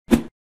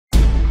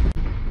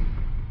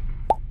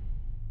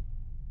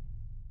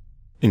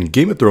In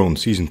Game of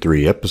Thrones Season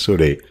 3, Episode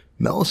 8,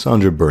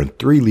 Melisandre burned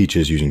 3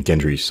 leeches using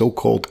Gendry's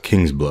so-called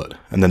King's Blood,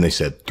 and then they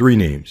said 3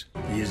 names.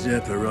 The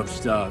usurper Robb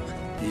Stark,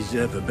 the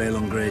usurper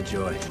Balon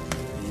Greyjoy,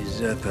 the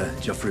usurper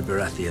Joffrey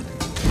Baratheon.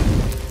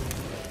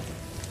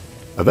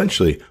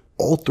 Eventually,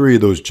 all 3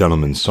 of those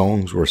gentlemen's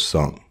songs were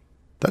sung.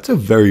 That's a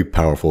very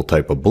powerful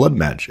type of blood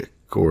magic,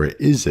 or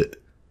is it?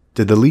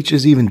 Did the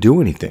leeches even do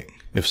anything?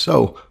 If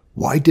so,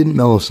 why didn't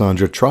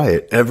Melisandre try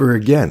it ever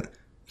again?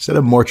 Instead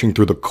of marching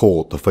through the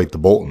cold to fight the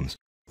Boltons,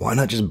 why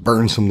not just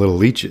burn some little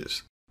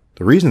leeches?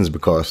 The reason is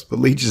because the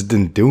leeches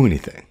didn't do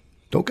anything.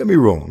 Don't get me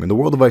wrong, in the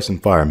world of Ice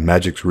and Fire,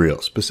 magic's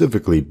real,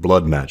 specifically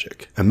blood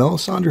magic. And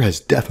Melisandre has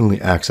definitely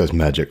accessed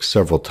magic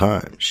several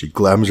times. She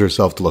glamours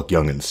herself to look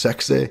young and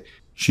sexy.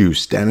 She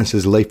used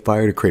Stannis' light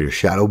fire to create a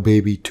shadow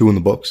baby, 2 in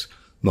the books.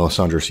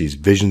 Melisandre sees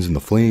visions in the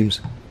flames.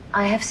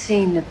 I have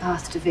seen the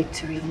path to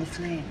victory in the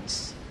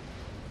flames.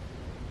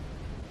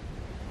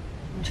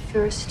 But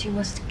first you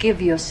must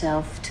give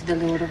yourself to the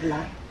Lord of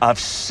Light. I've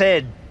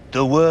said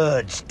the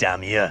words,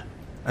 damn you.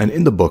 And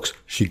in the books,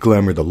 she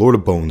glamoured the Lord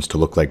of Bones to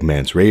look like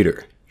Mance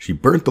Rayder. She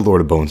burnt the Lord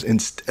of Bones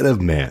instead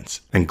of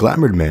Mance, and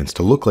glamoured Mance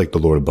to look like the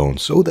Lord of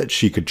Bones so that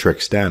she could trick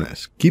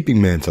Stannis,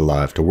 keeping Mance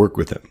alive to work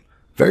with him.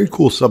 Very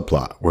cool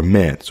subplot where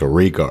Mance, or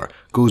Rhaegar,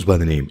 goes by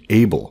the name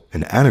Abel,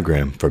 an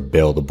anagram for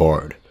Bael the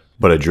Bard.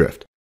 But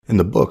adrift. In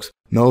the books,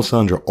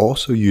 Melisandre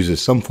also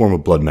uses some form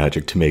of blood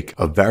magic to make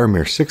a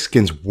Varamir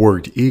Sixskins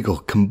warged eagle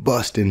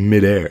combust in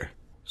midair.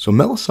 So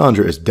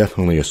Melisandre is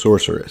definitely a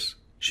sorceress.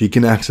 She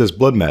can access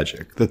blood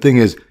magic. The thing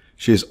is,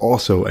 she is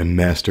also a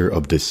master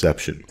of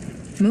deception.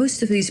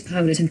 Most of these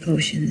powders and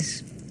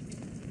potions,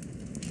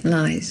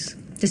 lies,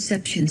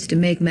 deceptions to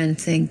make men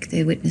think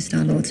they witnessed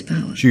our Lord's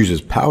power. She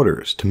uses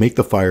powders to make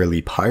the fire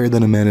leap higher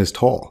than a man is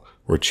tall,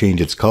 or change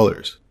its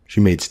colors. She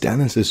made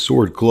Stannis'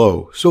 sword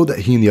glow so that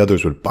he and the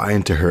others would buy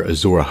into her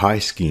Azor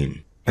Ahai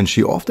scheme. And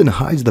she often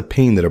hides the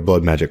pain that her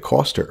blood magic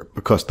cost her,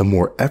 because the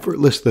more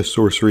effortless the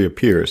sorcery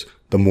appears,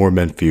 the more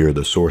men fear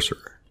the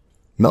sorcerer.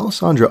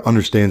 Melisandre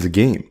understands the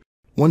game.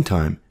 One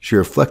time, she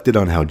reflected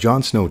on how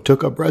Jon Snow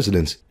took up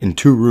residence in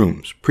 2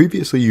 rooms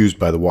previously used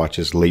by the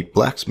Watch's late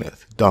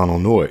blacksmith, Donal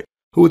Noy,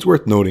 who, it's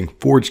worth noting,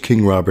 forged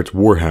King Robert's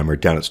warhammer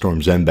down at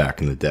Storm's End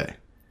back in the day.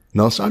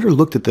 Melisandre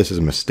looked at this as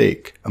a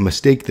mistake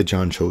that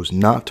Jon chose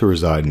not to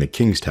reside in the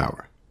King's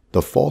Tower.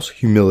 The false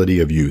humility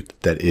of youth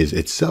that is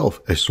itself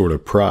a sort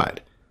of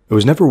pride. It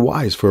was never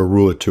wise for a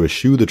ruler to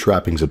eschew the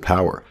trappings of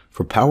power,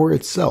 for power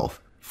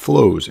itself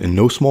flows in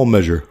no small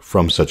measure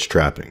from such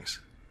trappings.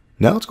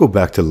 Now let's go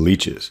back to the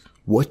leeches.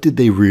 What did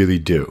they really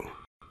do?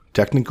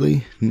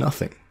 Technically,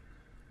 nothing.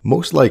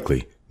 Most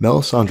likely,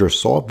 Melisandre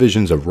saw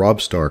visions of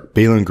Robb Stark,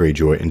 Balon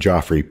Greyjoy, and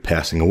Joffrey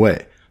passing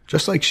away,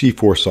 just like she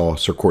foresaw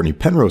Sir Courtney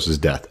Penrose's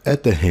death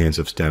at the hands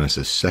of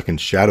Stannis' second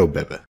shadow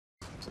bebe.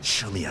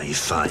 Show me how you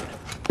fight.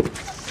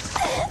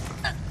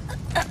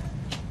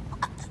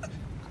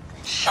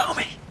 Show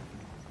me.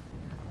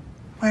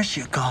 Where's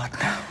your god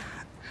now?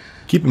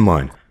 Keep in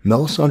mind,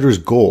 Melisandre's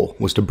goal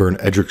was to burn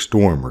Edric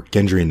Storm or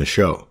Gendry in the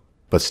show.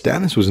 But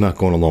Stannis was not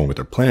going along with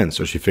her plans,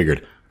 so she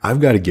figured, I've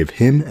got to give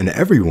him and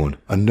everyone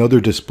another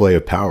display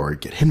of power,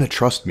 get him to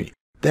trust me.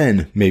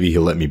 Then maybe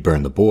he'll let me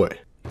burn the boy.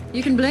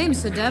 You can blame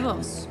Sir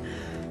Davos.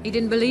 He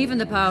didn't believe in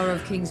the power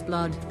of King's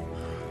blood.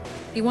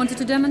 He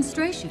wanted a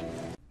demonstration.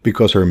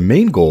 Because her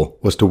main goal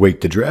was to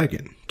wake the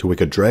dragon, to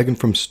wake a dragon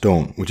from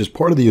stone, which is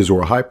part of the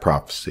Azor Ahai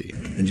prophecy.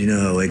 And you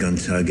know how Aegon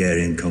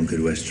Targaryen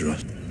conquered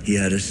Westeros? He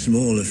had a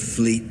smaller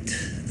fleet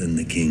than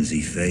the kings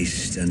he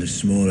faced, and a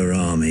smaller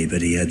army,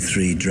 but he had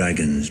 3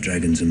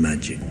 dragons and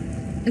magic.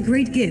 A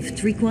great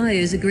gift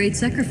requires a great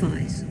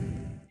sacrifice.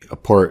 A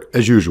part,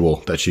 as usual,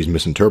 that she's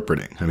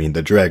misinterpreting. I mean,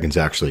 the dragon's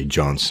actually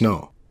Jon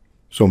Snow.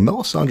 So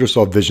Melisandre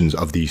saw visions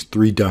of these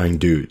 3 dying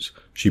dudes.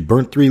 She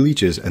burnt 3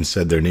 leeches and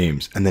said their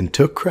names, and then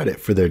took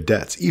credit for their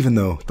deaths, even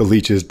though the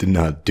leeches did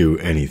not do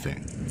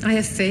anything. I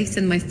have faith,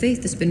 and my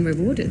faith has been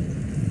rewarded.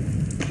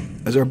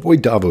 As our boy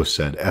Davos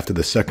said after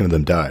the second of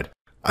them died,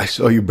 I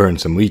saw you burn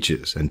some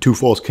leeches, and 2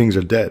 false kings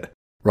are dead.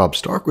 Robb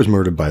Stark was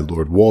murdered by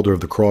Lord Walder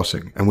of the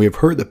Crossing, and we have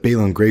heard that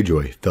Balon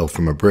Greyjoy fell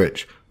from a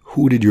bridge.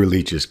 Who did your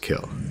leeches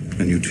kill?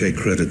 And you take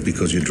credit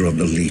because you dropped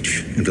a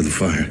leech into the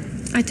fire.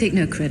 I take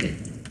no credit.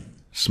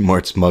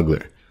 Smart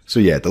smuggler. So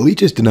yeah, the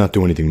leeches did not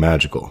do anything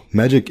magical.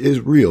 Magic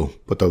is real,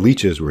 but the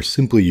leeches were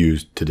simply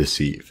used to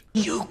deceive.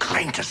 You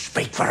claim to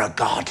speak for a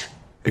god.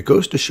 It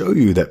goes to show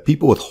you that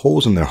people with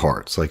holes in their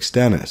hearts, like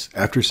Stannis,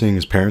 after seeing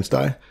his parents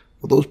die,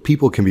 well, those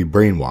people can be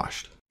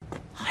brainwashed.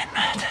 I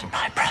murdered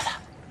my brother.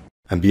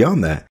 And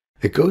beyond that,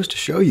 it goes to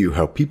show you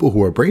how people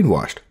who are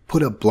brainwashed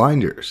put up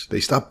blinders. They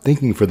stop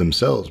thinking for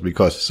themselves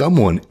because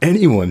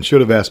anyone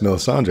should have asked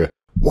Melisandre,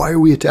 why are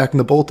we attacking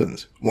the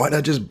Boltons? Why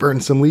not just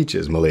burn some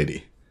leeches,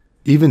 milady?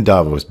 Even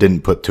Davos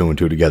didn't put 2 and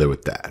 2 together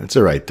with that. It's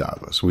alright,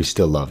 Davos. We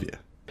still love you.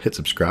 Hit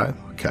subscribe.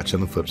 I'll catch you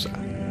on the flip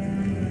side.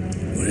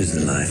 What is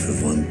the life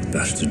of one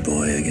bastard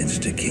boy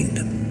against a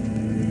kingdom?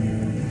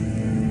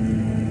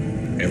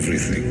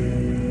 Everything.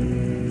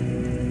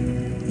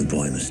 The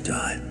boy must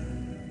die.